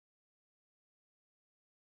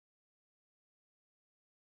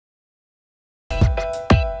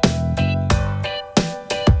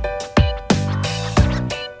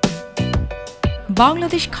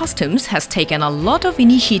Bangladesh Customs has taken a lot of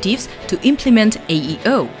initiatives to implement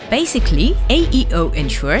AEO. Basically, AEO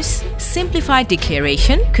ensures simplified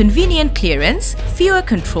declaration, convenient clearance, fewer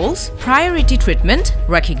controls, priority treatment,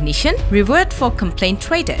 recognition, reward for complaint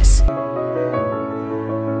traders.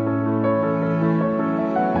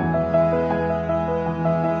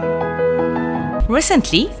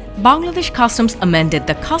 Recently, Bangladesh Customs amended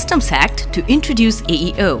the Customs Act to introduce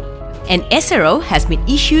AEO. An SRO has been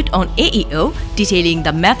issued on AEO detailing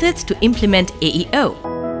the methods to implement AEO.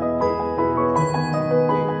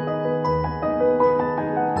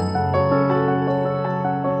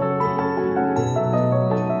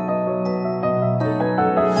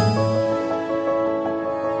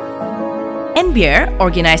 NBR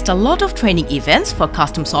organized a lot of training events for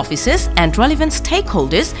customs officers and relevant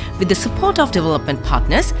stakeholders with the support of development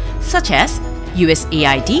partners such as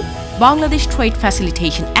USAID, Bangladesh Trade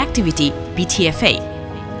Facilitation Activity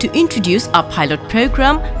 (BTFA), to introduce a pilot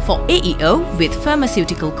program for AEO with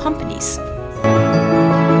pharmaceutical companies.